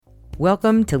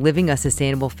Welcome to Living a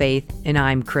Sustainable Faith, and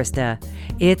I'm Krista.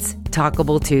 It's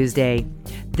Talkable Tuesday.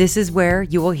 This is where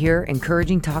you will hear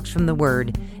encouraging talks from the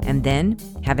Word, and then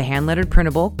have a hand-lettered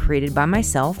printable created by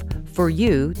myself for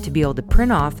you to be able to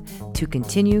print off to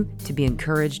continue to be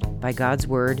encouraged by God's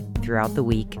Word throughout the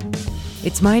week.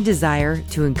 It's my desire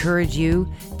to encourage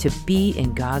you to be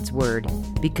in God's Word,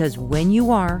 because when you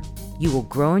are, you will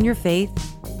grow in your faith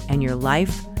and your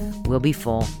life will be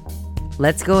full.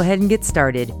 Let's go ahead and get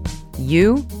started.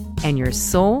 You and your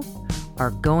soul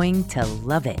are going to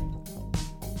love it.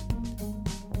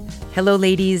 Hello,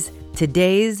 ladies.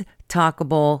 Today's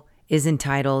Talkable is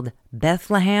entitled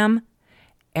Bethlehem.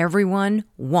 Everyone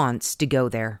wants to go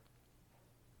there.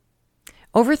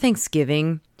 Over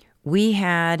Thanksgiving, we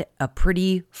had a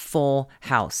pretty full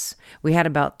house. We had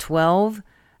about 12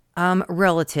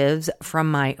 relatives from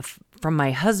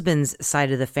my husband's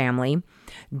side of the family,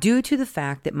 due to the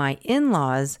fact that my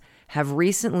in-laws have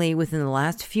recently, within the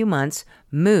last few months,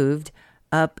 moved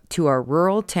up to our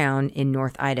rural town in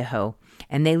North Idaho.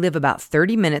 And they live about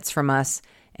 30 minutes from us,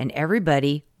 and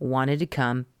everybody wanted to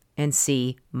come and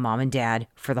see Mom and Dad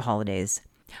for the holidays.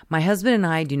 My husband and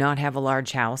I do not have a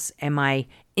large house, and my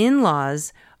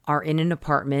in-laws are in an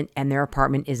apartment, and their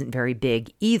apartment isn't very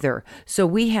big either. So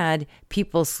we had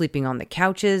people sleeping on the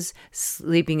couches,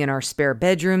 sleeping in our spare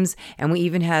bedrooms, and we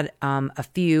even had a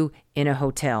few in a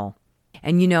hotel.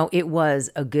 And you know, it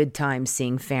was a good time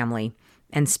seeing family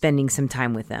and spending some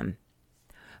time with them.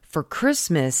 For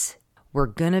Christmas, we're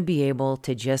going to be able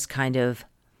to just kind of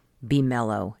be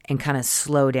mellow and kind of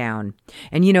slow down.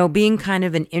 And you know, being kind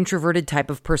of an introverted type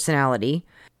of personality,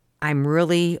 I'm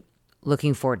really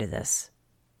looking forward to this.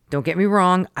 Don't get me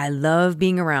wrong, I love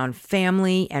being around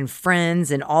family and friends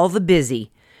and all the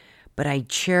busy, but I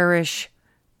cherish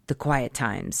the quiet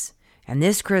times. And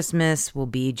this Christmas will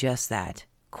be just that.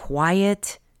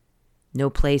 Quiet, no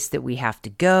place that we have to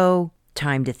go,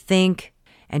 time to think,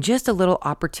 and just a little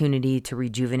opportunity to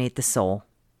rejuvenate the soul.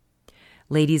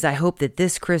 Ladies, I hope that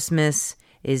this Christmas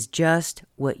is just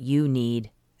what you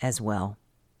need as well.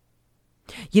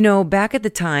 You know, back at the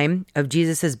time of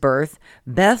Jesus' birth,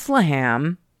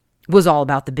 Bethlehem was all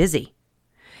about the busy.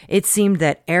 It seemed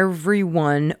that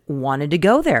everyone wanted to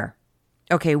go there.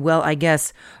 Okay, well, I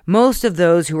guess most of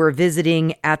those who were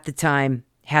visiting at the time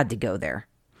had to go there.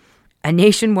 A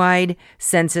nationwide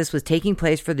census was taking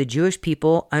place for the Jewish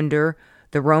people under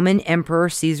the Roman Emperor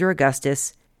Caesar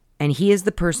Augustus, and he is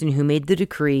the person who made the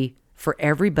decree for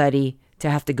everybody to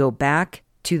have to go back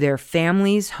to their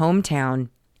family's hometown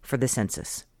for the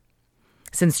census.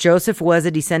 Since Joseph was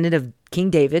a descendant of King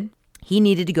David, he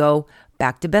needed to go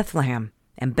back to Bethlehem,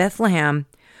 and Bethlehem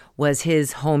was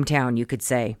his hometown, you could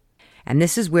say. And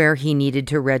this is where he needed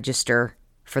to register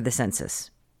for the census.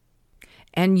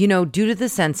 And you know, due to the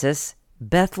census,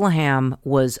 Bethlehem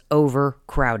was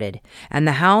overcrowded, and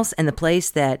the house and the place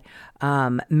that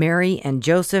Mary and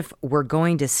Joseph were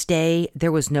going to stay,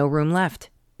 there was no room left.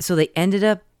 So they ended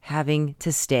up having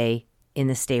to stay in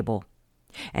the stable.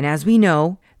 And as we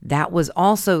know, that was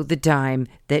also the time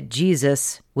that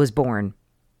Jesus was born.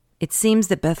 It seems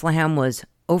that Bethlehem was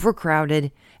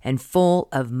overcrowded and full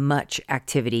of much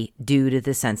activity due to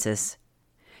the census.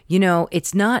 You know,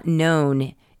 it's not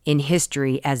known in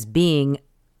history as being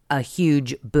a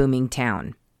huge booming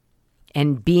town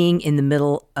and being in the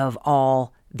middle of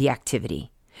all the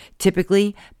activity.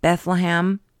 Typically,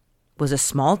 Bethlehem was a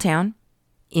small town.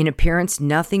 In appearance,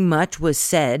 nothing much was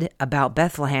said about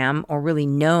Bethlehem or really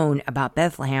known about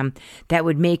Bethlehem that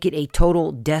would make it a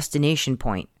total destination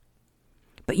point.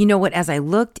 But you know what? As I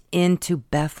looked into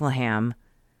Bethlehem,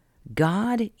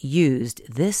 God used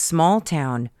this small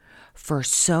town for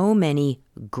so many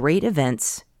great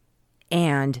events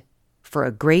and for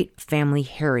a great family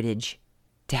heritage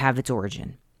to have its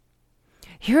origin.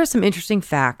 Here are some interesting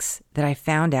facts that I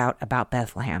found out about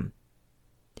Bethlehem.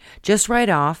 Just right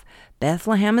off,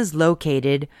 Bethlehem is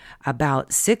located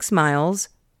about 6 miles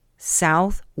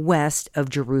southwest of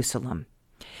Jerusalem.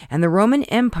 And the Roman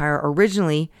Empire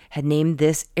originally had named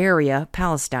this area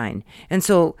Palestine. And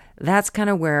so that's kind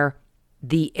of where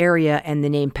the area and the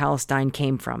name Palestine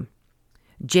came from.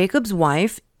 Jacob's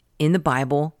wife in the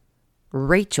Bible,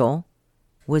 Rachel,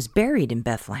 was buried in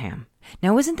Bethlehem.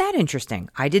 Now, isn't that interesting?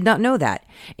 I did not know that.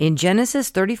 In Genesis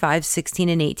 35:16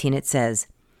 and 18, it says,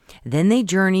 "Then they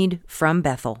journeyed from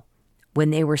Bethel. When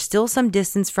they were still some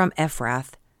distance from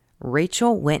Ephrath,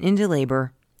 Rachel went into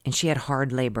labor, and she had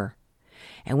hard labor.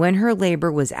 And when her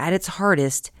labor was at its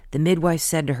hardest, the midwife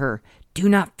said to her, 'Do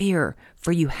not fear,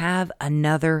 for you have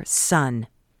another son.'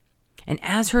 And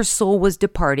as her soul was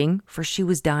departing, for she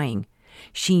was dying,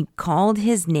 she called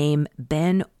his name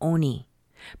Ben-Oni.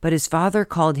 But his father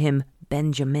called him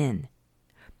Benjamin.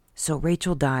 So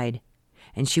Rachel died,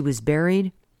 and she was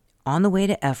buried on the way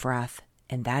to Ephrath,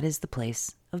 and that is the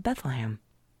place of Bethlehem.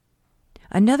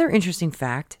 Another interesting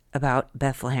fact about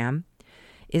Bethlehem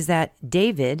is that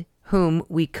David, whom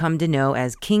we come to know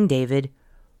as King David,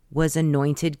 was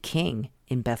anointed king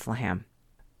in Bethlehem.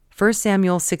 1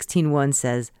 Samuel 16:1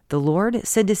 says, "The Lord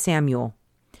said to Samuel,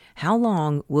 'How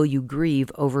long will you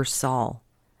grieve over Saul,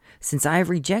 since I have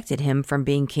rejected him from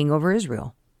being king over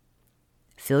Israel?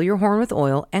 Fill your horn with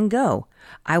oil and go.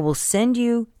 I will send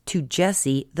you to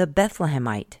Jesse the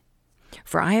Bethlehemite,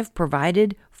 for I have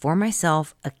provided for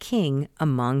myself a king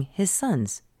among his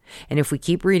sons.'" And if we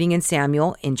keep reading in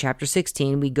Samuel, in chapter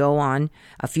 16, we go on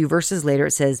a few verses later,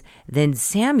 it says, "Then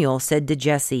Samuel said to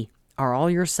Jesse, 'Are all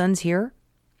your sons here?'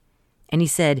 And he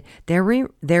said, there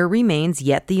remains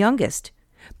yet the youngest,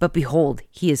 but behold,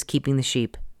 he is keeping the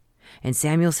sheep.' And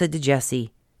Samuel said to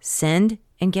Jesse, 'Send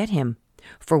and get him,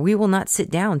 for we will not sit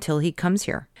down till he comes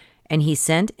here.' And he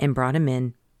sent and brought him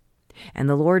in. And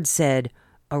the Lord said,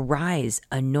 'Arise,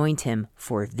 anoint him,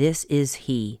 for this is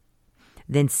he.'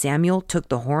 Then Samuel took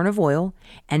the horn of oil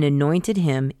and anointed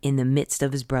him in the midst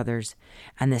of his brothers.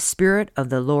 And the Spirit of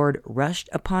the Lord rushed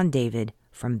upon David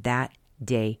from that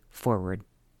day forward."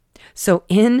 So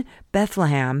in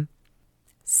Bethlehem,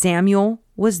 Samuel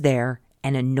was there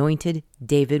and anointed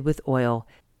David with oil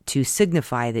to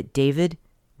signify that David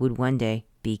would one day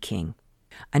be king.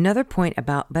 Another point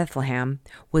about Bethlehem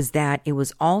was that it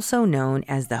was also known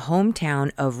as the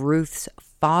hometown of Ruth's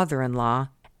father-in-law,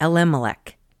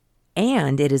 Elimelech.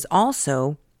 And it is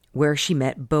also where she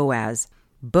met Boaz.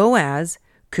 Boaz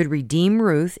could redeem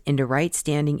Ruth into right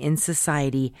standing in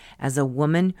society as a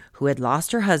woman who had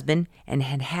lost her husband and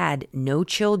had had no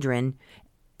children,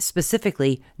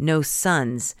 specifically no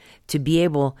sons, to be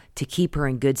able to keep her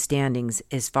in good standings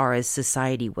as far as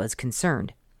society was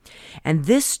concerned. And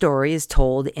this story is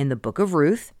told in the book of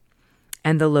Ruth,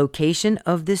 and the location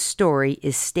of this story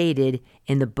is stated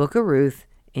in the book of Ruth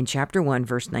in chapter 1,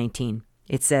 verse 19.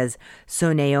 It says,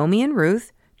 "So Naomi and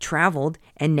Ruth traveled,"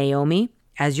 and Naomi,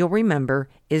 as you'll remember,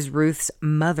 is Ruth's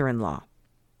mother-in-law.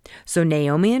 "So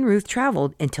Naomi and Ruth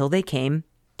traveled until they came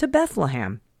to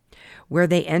Bethlehem, where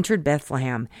they entered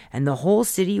Bethlehem, and the whole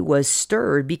city was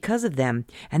stirred because of them.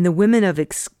 And the women of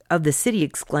the city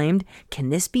exclaimed,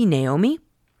 'Can this be Naomi?'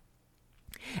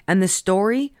 And the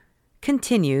story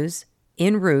continues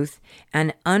in Ruth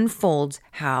and unfolds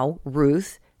how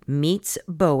Ruth meets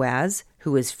Boaz,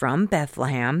 who is from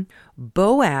Bethlehem.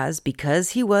 Boaz,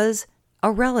 because he was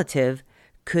a relative,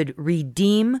 could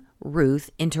redeem Ruth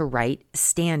into right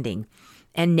standing.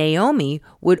 And Naomi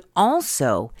would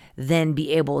also then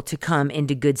be able to come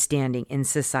into good standing in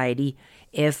society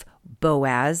if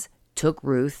Boaz took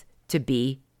Ruth to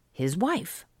be his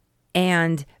wife.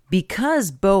 And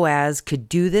because Boaz could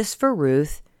do this for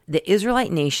Ruth, the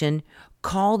Israelite nation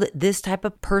called this type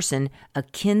of person a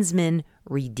kinsman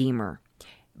redeemer.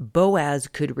 Boaz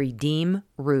could redeem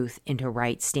Ruth into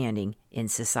right standing in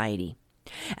society.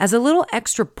 As a little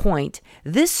extra point,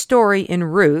 this story in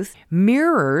Ruth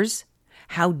mirrors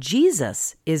how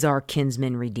Jesus is our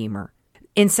kinsman redeemer.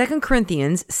 In 2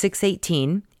 Corinthians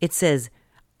 6:18, it says,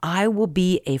 "I will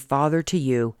be a father to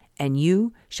you, and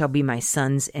you shall be my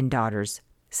sons and daughters,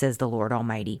 says the Lord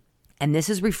Almighty." And this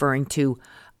is referring to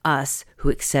us who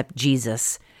accept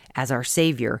Jesus as our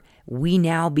Savior. We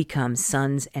now become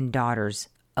sons and daughters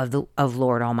of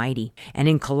Lord Almighty. And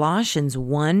in Colossians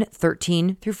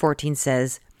 1:13-14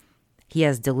 says, "He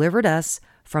has delivered us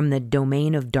from the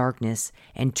domain of darkness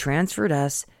and transferred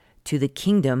us to the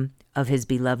kingdom of his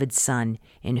beloved Son,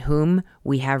 in whom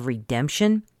we have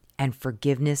redemption and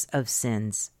forgiveness of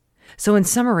sins." So in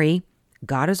summary,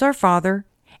 God is our Father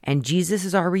and Jesus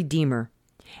is our Redeemer.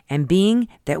 And being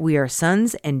that we are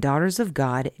sons and daughters of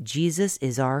God, Jesus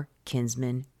is our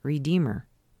kinsman redeemer.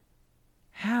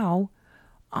 How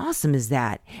awesome is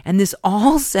that? And this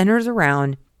all centers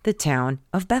around the town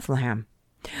of Bethlehem.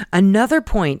 Another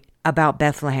point about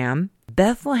Bethlehem,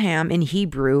 Bethlehem in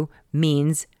Hebrew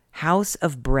means house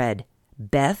of bread.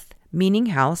 Beth meaning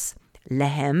house,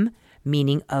 lehem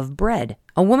meaning of bread.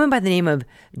 A woman by the name of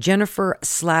Jennifer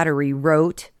Slattery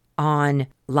wrote on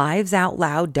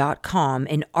livesoutloud.com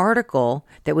an article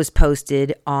that was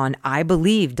posted on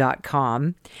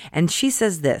ibelieve.com, and she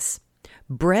says this: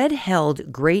 "Bread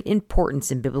held great importance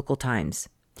in biblical times.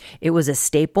 It was a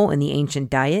staple in the ancient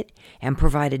diet and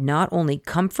provided not only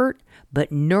comfort,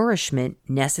 but nourishment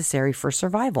necessary for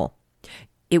survival.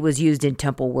 It was used in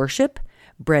temple worship.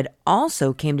 Bread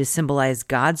also came to symbolize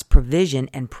God's provision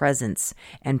and presence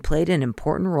and played an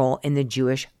important role in the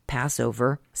Jewish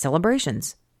Passover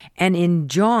celebrations." And in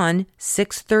John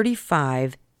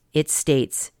 6:35, it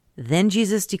states, Then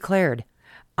Jesus declared,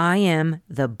 I am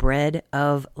the bread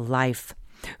of life.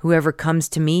 Whoever comes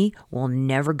to me will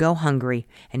never go hungry,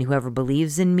 and whoever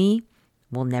believes in me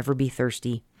will never be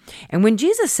thirsty. And when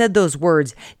Jesus said those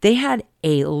words, they had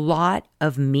a lot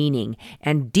of meaning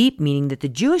and deep meaning that the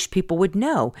Jewish people would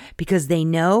know, because they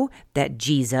know that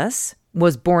Jesus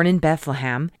was born in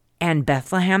Bethlehem, and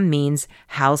Bethlehem means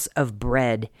house of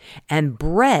bread. And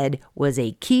bread was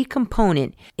a key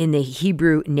component in the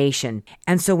Hebrew nation.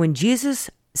 And so when Jesus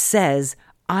says,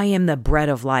 I am the bread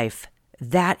of life,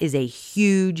 that is a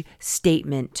huge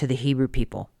statement to the Hebrew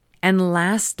people. And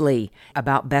lastly,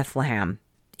 about Bethlehem,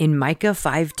 in Micah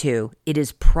 5:2, it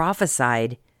is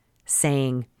prophesied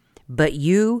saying, But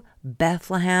you,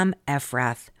 Bethlehem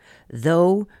Ephrath,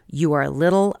 though you are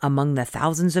little among the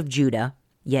thousands of Judah,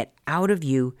 yet out of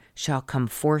you shall come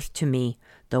forth to me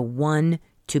the one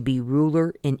to be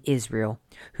ruler in Israel,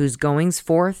 whose goings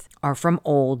forth are from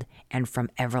old and from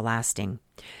everlasting.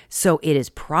 So it is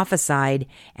prophesied,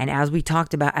 and as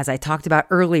I talked about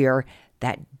earlier,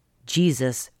 that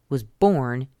Jesus was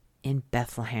born in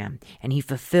Bethlehem, and he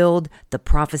fulfilled the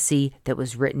prophecy that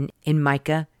was written in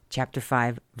Micah chapter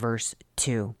 5, verse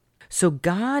 2. So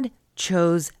God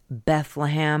chose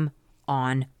Bethlehem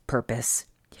on purpose.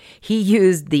 He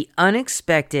used the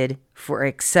unexpected for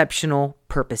exceptional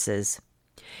purposes.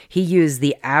 He used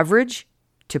the average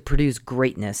to produce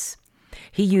greatness.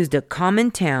 He used a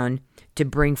common town to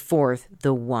bring forth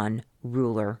the one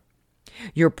ruler.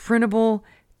 Your printable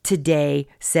today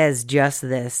says just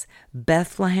this: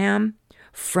 Bethlehem,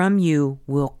 from you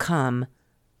will come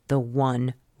the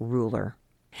one ruler.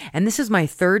 And this is my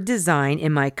third design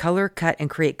in my Color, Cut, and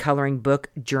Create coloring book,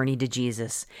 Journey to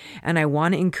Jesus. And I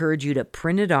want to encourage you to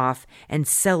print it off and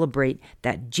celebrate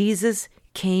that Jesus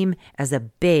came as a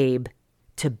babe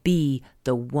to be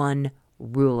the one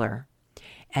ruler.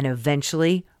 And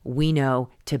eventually, we know,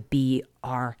 to be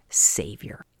our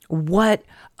Savior. What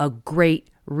a great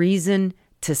reason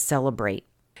to celebrate.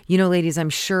 You know, ladies, I'm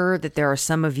sure that there are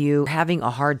some of you having a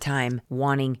hard time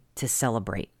wanting to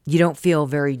celebrate. You don't feel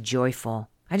very joyful.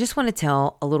 I just want to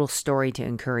tell a little story to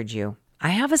encourage you. I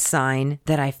have a sign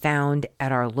that I found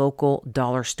at our local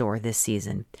dollar store this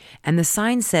season. And the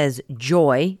sign says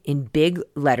joy in big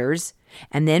letters.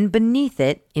 And then beneath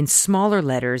it, in smaller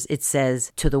letters, it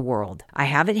says to the world. I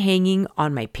have it hanging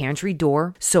on my pantry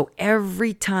door. So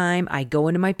every time I go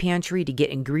into my pantry to get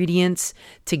ingredients,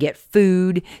 to get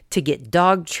food, to get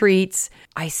dog treats,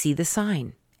 I see the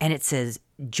sign. And it says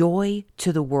joy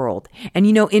to the world. And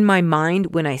you know, in my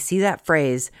mind, when I see that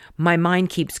phrase, my mind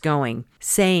keeps going,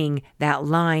 saying that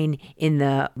line in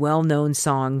the well-known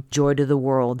song, Joy to the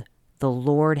World, the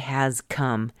Lord has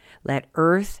come. Let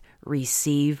earth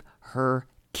receive her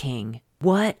King.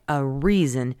 What a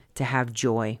reason to have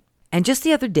joy. And just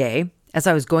the other day, as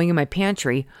I was going in my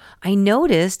pantry, I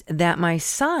noticed that my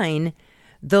sign,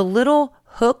 the little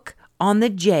hook on the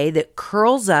J that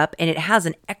curls up and it has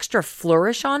an extra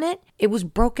flourish on it, it was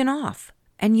broken off.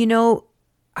 And you know,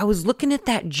 I was looking at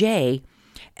that J,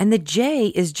 and the J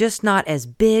is just not as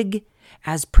big,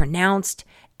 as pronounced,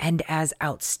 and as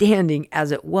outstanding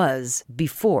as it was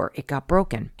before it got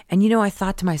broken. And you know, I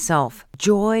thought to myself,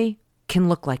 joy can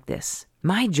look like this.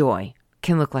 My joy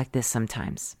can look like this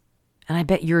sometimes. And I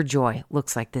bet your joy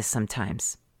looks like this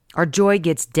sometimes. Our joy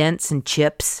gets dents and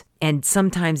chips, and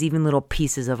sometimes even little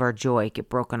pieces of our joy get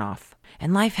broken off.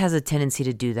 And life has a tendency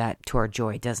to do that to our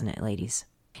joy, doesn't it, ladies?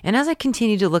 And as I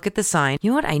continued to look at the sign, you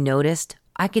know what I noticed?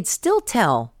 I could still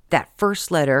tell that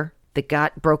first letter that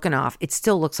got broken off, it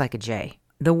still looks like a J.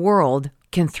 The world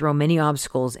can throw many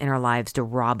obstacles in our lives to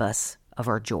rob us of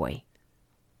our joy.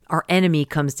 Our enemy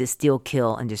comes to steal,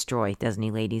 kill, and destroy, doesn't he,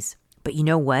 ladies? But you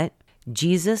know what?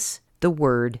 Jesus, the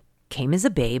Word, came as a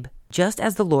babe, just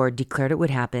as the Lord declared it would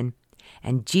happen.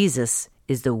 And Jesus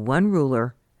is the one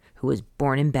ruler who was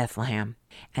born in Bethlehem.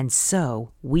 And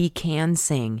so we can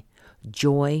sing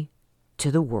joy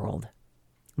to the world.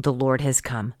 The Lord has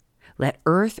come. Let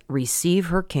earth receive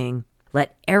her King.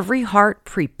 Let every heart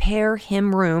prepare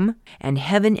him room, and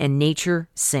heaven and nature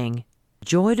sing.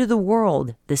 Joy to the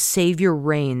world, the Savior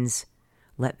reigns.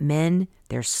 Let men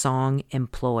their song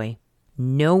employ.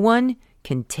 No one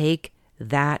can take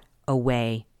that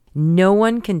away. No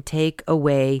one can take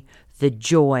away the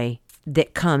joy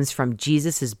that comes from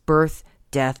Jesus' birth,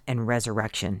 death, and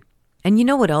resurrection. And you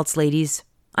know what else, ladies?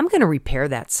 I'm going to repair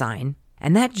that sign.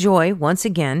 And that joy, once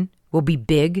again, will be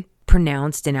big,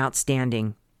 pronounced, and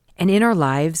outstanding. And in our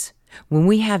lives, when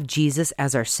we have Jesus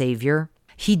as our Savior,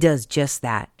 he does just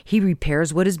that. He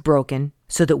repairs what is broken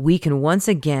so that we can once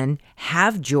again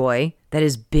have joy that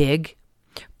is big,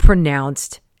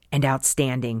 pronounced, and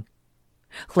outstanding.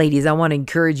 Ladies, I want to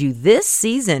encourage you this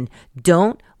season,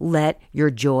 don't let your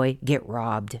joy get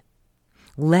robbed.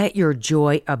 Let your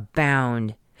joy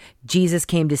abound. Jesus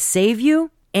came to save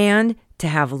you and to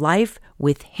have life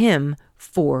with him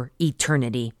for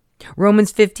eternity.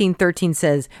 Romans 15:13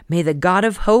 says, "May the God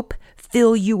of hope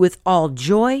fill you with all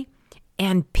joy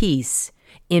and peace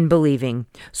in believing,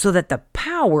 so that the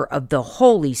power of the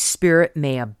Holy Spirit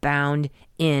may abound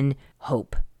in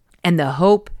hope." And the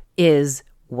hope is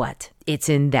what? It's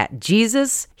in that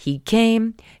Jesus, he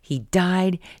came, he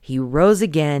died, he rose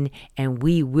again, and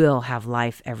we will have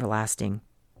life everlasting.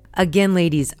 Again,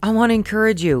 ladies, I want to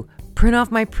encourage you, print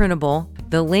off my printable.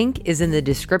 The link is in the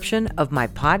description of my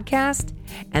podcast,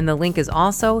 and the link is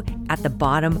also at the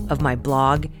bottom of my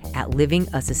blog at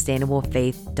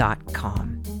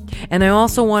livingasustainablefaith.com. And I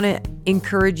also want to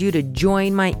encourage you to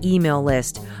join my email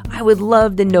list. I would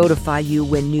love to notify you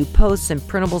when new posts and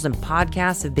printables and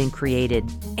podcasts have been created.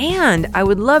 And I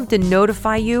would love to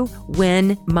notify you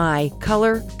when my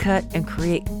Color, Cut, and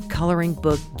Create coloring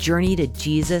book, Journey to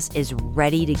Jesus, is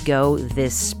ready to go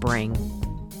this spring.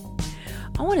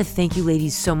 I want to thank you,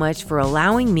 ladies, so much for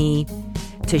allowing me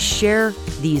to share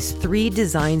these 3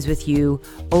 designs with you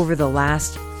over the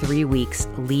last 3 weeks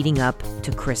leading up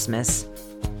to Christmas.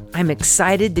 I'm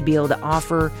excited to be able to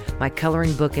offer my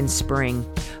coloring book in spring,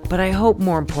 but I hope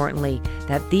more importantly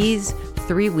that these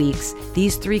 3 weeks,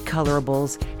 these 3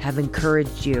 colorables have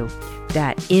encouraged you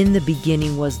that in the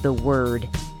beginning was the Word,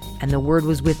 and the Word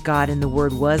was with God, and the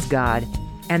Word was God,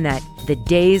 and that the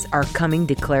days are coming,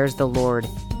 declares the Lord.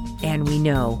 And we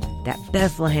know that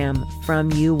Bethlehem,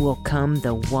 from you will come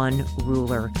the one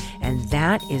ruler. And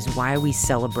that is why we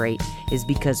celebrate, is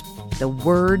because the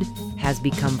Word has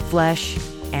become flesh,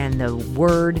 and the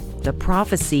Word, the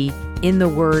prophecy in the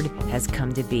Word has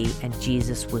come to be, and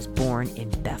Jesus was born in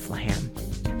Bethlehem.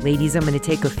 Ladies, I'm going to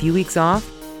take a few weeks off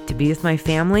to be with my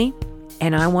family,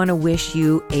 and I want to wish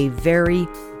you a very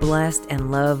blessed and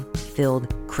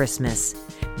love-filled Christmas.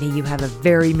 May you have a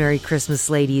very Merry Christmas,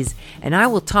 ladies, and I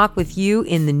will talk with you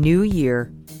in the new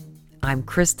year. I'm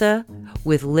Krista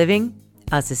with Living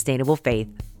a Sustainable Faith.